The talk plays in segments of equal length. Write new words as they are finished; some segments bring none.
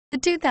The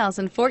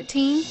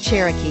 2014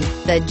 Cherokee.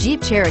 The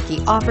Jeep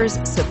Cherokee offers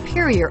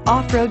superior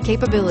off-road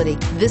capability.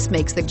 This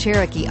makes the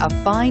Cherokee a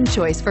fine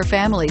choice for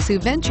families who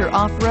venture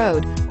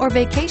off-road or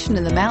vacation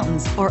in the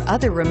mountains or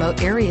other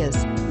remote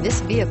areas.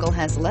 This vehicle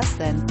has less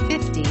than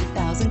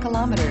 50,000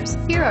 kilometers.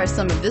 Here are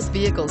some of this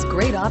vehicle's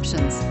great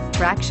options: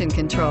 traction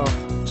control,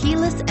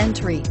 keyless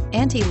entry,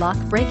 anti-lock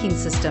braking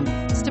system,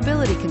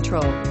 stability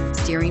control,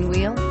 steering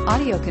wheel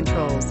audio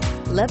controls,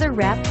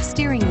 leather-wrapped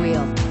steering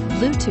wheel,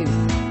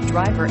 Bluetooth,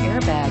 driver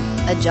airbag,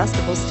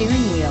 adjustable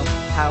steering wheel,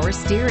 power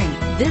steering.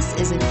 This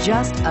isn't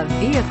just a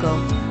vehicle,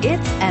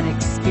 it's an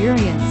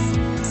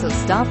experience. So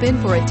stop in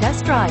for a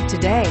test drive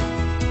today.